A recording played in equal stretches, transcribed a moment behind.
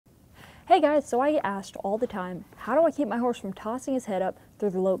Hey guys, so I get asked all the time, how do I keep my horse from tossing his head up through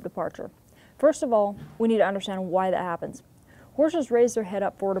the lope departure? First of all, we need to understand why that happens. Horses raise their head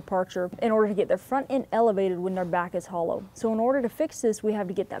up for departure in order to get their front end elevated when their back is hollow. So in order to fix this, we have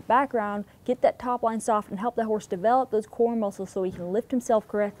to get that back round, get that top line soft, and help that horse develop those core muscles so he can lift himself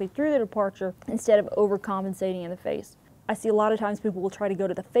correctly through the departure instead of overcompensating in the face. I see a lot of times people will try to go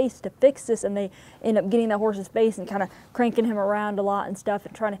to the face to fix this, and they end up getting that horse's face and kind of cranking him around a lot and stuff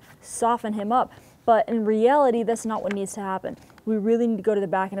and trying to soften him up. But in reality, that's not what needs to happen. We really need to go to the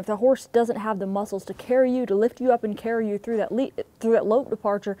back, and if the horse doesn't have the muscles to carry you, to lift you up and carry you through that lope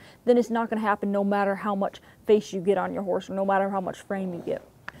departure, then it's not going to happen no matter how much face you get on your horse or no matter how much frame you get.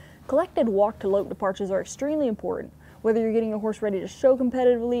 Collected walk to lope departures are extremely important, whether you're getting a horse ready to show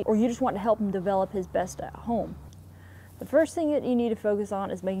competitively or you just want to help him develop his best at home. The first thing that you need to focus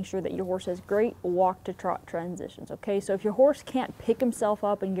on is making sure that your horse has great walk to trot transitions, okay? So if your horse can't pick himself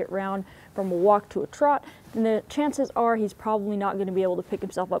up and get round from a walk to a trot, then the chances are he's probably not going to be able to pick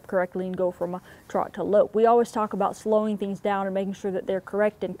himself up correctly and go from a trot to lope. We always talk about slowing things down and making sure that they're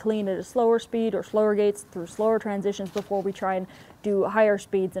correct and clean at a slower speed or slower gaits through slower transitions before we try and do higher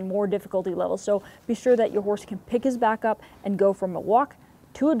speeds and more difficulty levels. So be sure that your horse can pick his back up and go from a walk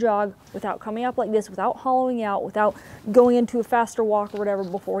to a jog without coming up like this, without hollowing out, without going into a faster walk or whatever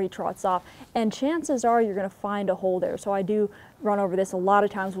before he trots off. And chances are you're going to find a hole there. So I do run over this a lot of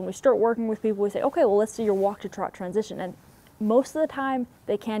times when we start working with people. We say, okay, well, let's do your walk to trot transition. And most of the time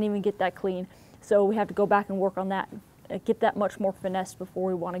they can't even get that clean. So we have to go back and work on that, get that much more finesse before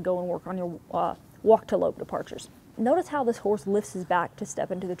we want to go and work on your walk to lope departures. Notice how this horse lifts his back to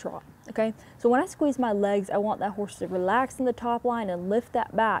step into the trot, okay? So when I squeeze my legs, I want that horse to relax in the top line and lift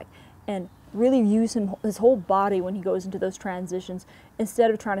that back and really use his whole body when he goes into those transitions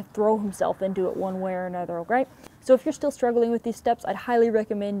instead of trying to throw himself into it one way or another, okay? So if you're still struggling with these steps, I'd highly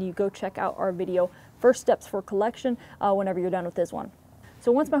recommend you go check out our video, First Steps for Collection, whenever you're done with this one.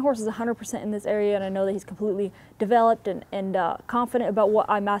 So once my horse is 100% in this area and I know that he's completely developed and confident about what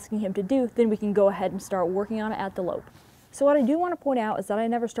I'm asking him to do, then we can go ahead and start working on it at the lope. So what I do want to point out is that I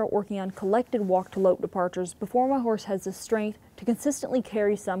never start working on collected walk to lope departures before my horse has the strength to consistently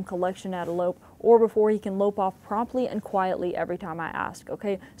carry some collection at a lope or before he can lope off promptly and quietly every time I ask,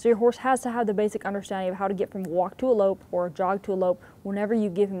 okay? So your horse has to have the basic understanding of how to get from walk to a lope or a jog to a lope whenever you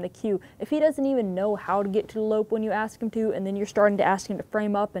give him the cue. If he doesn't even know how to get to the lope when you ask him to, and then you're starting to ask him to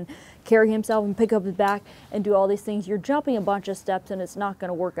frame up and carry himself and pick up his back and do all these things, you're jumping a bunch of steps and it's not going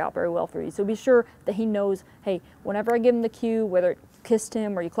to work out very well for you. So be sure that he knows, hey, whenever I give him the cue, whether you kissed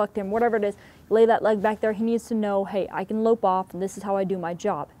him or you clucked him, whatever it is, lay that leg back there, he needs to know, hey, I can lope off and this is how I do my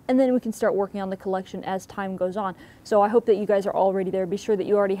job. And then we can start working on the collection as time goes on. So I hope that you guys are already there. Be sure that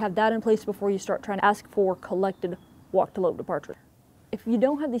you already have that in place before you start trying to ask for collected walk to lope departure. If you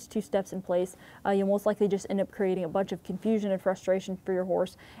don't have these two steps in place, you'll most likely just end up creating a bunch of confusion and frustration for your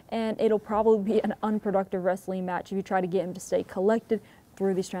horse, and it'll probably be an unproductive wrestling match if you try to get him to stay collected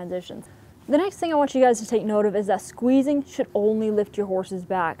through these transitions. The next thing I want you guys to take note of is that squeezing should only lift your horse's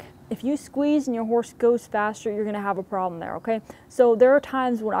back. If you squeeze and your horse goes faster, you're going to have a problem there, okay? So there are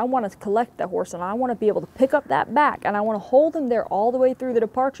times when I want to collect that horse and I want to be able to pick up that back and I want to hold him there all the way through the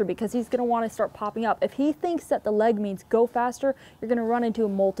departure because he's going to want to start popping up. If he thinks that the leg means go faster, you're going to run into a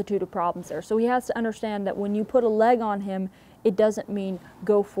multitude of problems there. So he has to understand that when you put a leg on him, it doesn't mean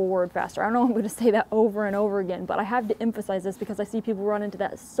go forward faster. I know I'm going to say that over and over again, but I have to emphasize this because I see people run into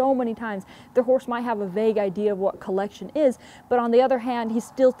that so many times. Their horse might have a vague idea of what collection is, but on the other hand, he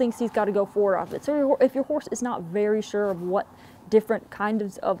still thinks he's got to go forward off it. So if your horse is not very sure of what different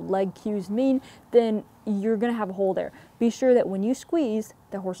kinds of leg cues mean, then you're going to have a hole there. Be sure that when you squeeze,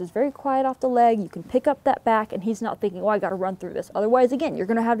 the horse is very quiet off the leg, you can pick up that back, and he's not thinking, oh, I got to run through this. Otherwise, again, you're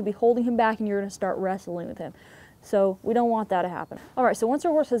going to have to be holding him back and you're going to start wrestling with him. So we don't want that to happen. All right, so once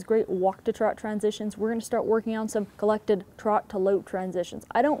our horse has great walk to trot transitions, we're going to start working on some collected trot to lope transitions.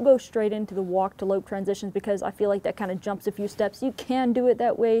 I don't go straight into the walk to lope transitions because I feel like that kind of jumps a few steps. You can do it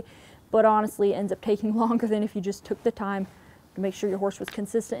that way, but honestly it ends up taking longer than if you just took the time to make sure your horse was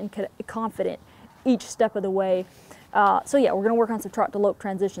consistent and confident each step of the way. So yeah, we're going to work on some trot to lope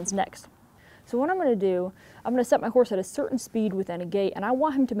transitions next. So what I'm going to do, I'm going to set my horse at a certain speed within a gait, and I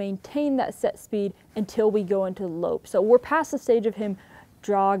want him to maintain that set speed until we go into the lope. So we're past the stage of him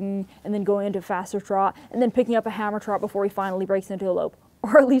jogging and then going into a faster trot and then picking up a hammer trot before he finally breaks into a lope,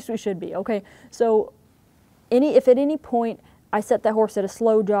 or at least we should be, okay? So if at any point I set that horse at a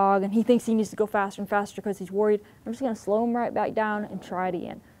slow jog and he thinks he needs to go faster and faster because he's worried, I'm just going to slow him right back down and try it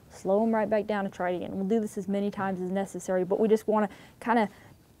again. Slow him right back down and try it again. We'll do this as many times as necessary, but we just want to kind of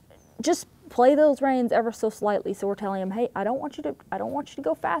just play those reins ever so slightly. So we're telling him, hey, I don't want you to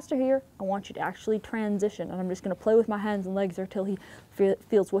go faster here. I want you to actually transition. And I'm just going to play with my hands and legs until he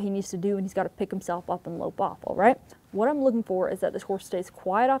feels what he needs to do, and he's got to pick himself up and lope off, all right? What I'm looking for is that this horse stays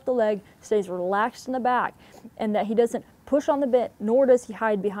quiet off the leg, stays relaxed in the back, and that he doesn't push on the bit, nor does he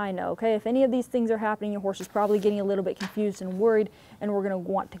hide behind it, okay? If any of these things are happening, your horse is probably getting a little bit confused and worried, and we're going to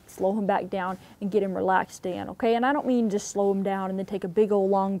want to slow him back down and get him relaxed in, okay? And I don't mean just slow him down and then take a big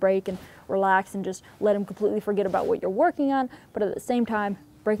old long break and relax and just let him completely forget about what you're working on, but at the same time,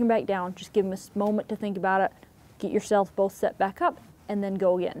 break him back down, just give him a moment to think about it, get yourself both set back up, and then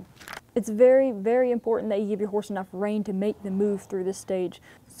go again. It's very, very important that you give your horse enough rein to make the move through this stage.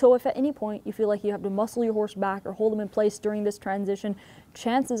 So if at any point you feel like you have to muscle your horse back or hold him in place during this transition,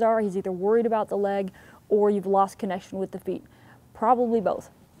 chances are he's either worried about the leg or you've lost connection with the feet. Probably both.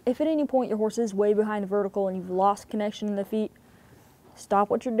 If at any point your horse is way behind the vertical and you've lost connection in the feet, stop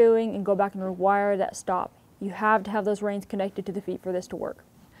what you're doing and go back and rewire that stop. You have to have those reins connected to the feet for this to work.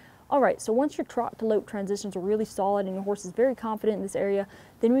 Alright, so once your trot to lope transitions are really solid and your horse is very confident in this area,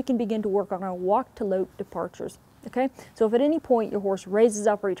 then we can begin to work on our walk to lope departures. Okay, so if at any point your horse raises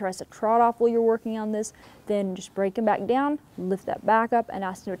up or he tries to trot off while you're working on this, then just break him back down, lift that back up, and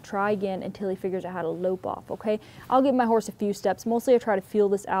ask him to try again until he figures out how to lope off, okay? I'll give my horse a few steps. Mostly I try to feel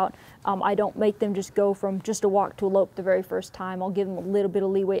this out. I don't make them just go from just a walk to a lope the very first time. I'll give them a little bit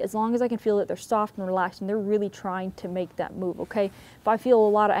of leeway as long as I can feel that they're soft and relaxed and they're really trying to make that move, okay? If I feel a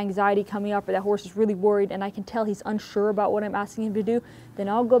lot of anxiety coming up or that horse is really worried and I can tell he's unsure about what I'm asking him to do, then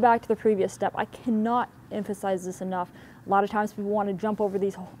I'll go back to the previous step. I cannot emphasize this enough. A lot of times people want to jump over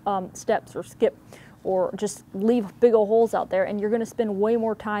these steps or skip or just leave big old holes out there, and you're going to spend way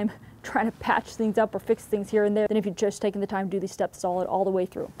more time trying to patch things up or fix things here and there than if you've just taken the time to do these steps solid all the way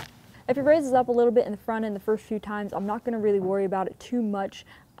through. If he raises up a little bit in the front end the first few times, I'm not going to really worry about it too much.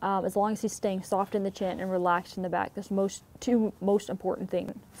 As long as he's staying soft in the chin and relaxed in the back. That's two most important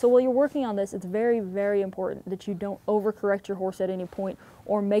things. So while you're working on this, it's very, very important that you don't overcorrect your horse at any point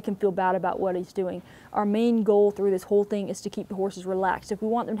or make him feel bad about what he's doing. Our main goal through this whole thing is to keep the horses relaxed. If we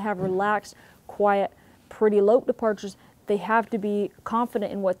want them to have relaxed, quiet, pretty lope departures, they have to be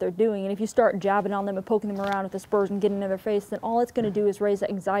confident in what they're doing. And if you start jabbing on them and poking them around with the spurs and getting in their face, then all it's going to do is raise that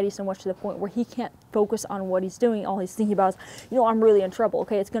anxiety so much to the point where he can't focus on what he's doing. All he's thinking about is, you know, I'm really in trouble.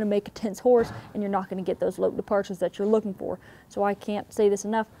 Okay, it's going to make a tense horse and you're not going to get those lope departures that you're looking for. So I can't say this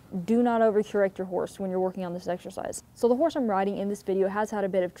enough. Do not overcorrect your horse when you're working on this exercise. So the horse I'm riding in this video has had a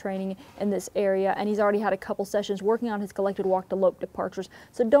bit of training in this area, and he's already had a couple sessions working on his collected walk to lope departures.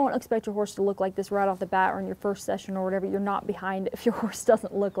 So don't expect your horse to look like this right off the bat or in your first session or whatever. You're not behind if your horse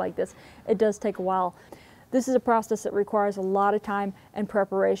doesn't look like this. It does take a while. This is a process that requires a lot of time and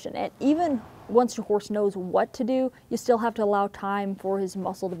preparation, and even once your horse knows what to do, you still have to allow time for his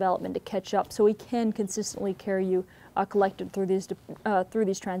muscle development to catch up so he can consistently carry you collected through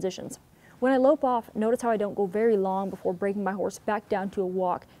these transitions. When I lope off, notice how I don't go very long before breaking my horse back down to a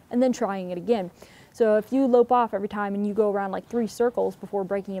walk and then trying it again. So if you lope off every time and you go around like 3 circles before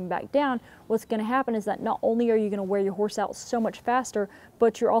breaking him back down, what's going to happen is that not only are you going to wear your horse out so much faster,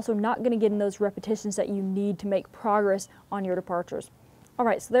 but you're also not going to get in those repetitions that you need to make progress on your departures.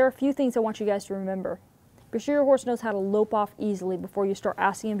 Alright, so there are a few things I want you guys to remember. Be sure your horse knows how to lope off easily before you start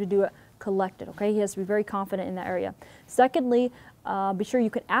asking him to do it collected, okay? He has to be very confident in that area. Secondly, be sure you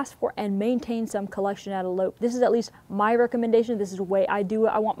can ask for and maintain some collection at a lope. This is at least my recommendation. This is the way I do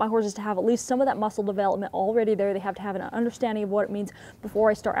it. I want my horses to have at least some of that muscle development already there. They have to have an understanding of what it means before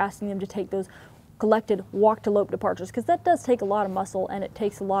I start asking them to take those collected walk to lope departures, because that does take a lot of muscle and it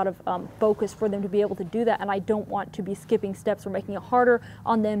takes a lot of focus for them to be able to do that, and I don't want to be skipping steps or making it harder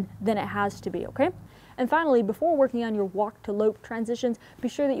on them than it has to be, okay? And finally, before working on your walk to lope transitions, be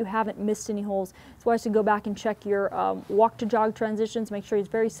sure that you haven't missed any holes. It's wise to go back and check your walk to jog transitions, make sure he's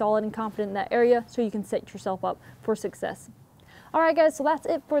very solid and confident in that area so you can set yourself up for success. Alright guys, so that's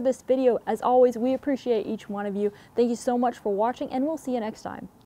it for this video. As always, we appreciate each one of you. Thank you so much for watching, and we'll see you next time.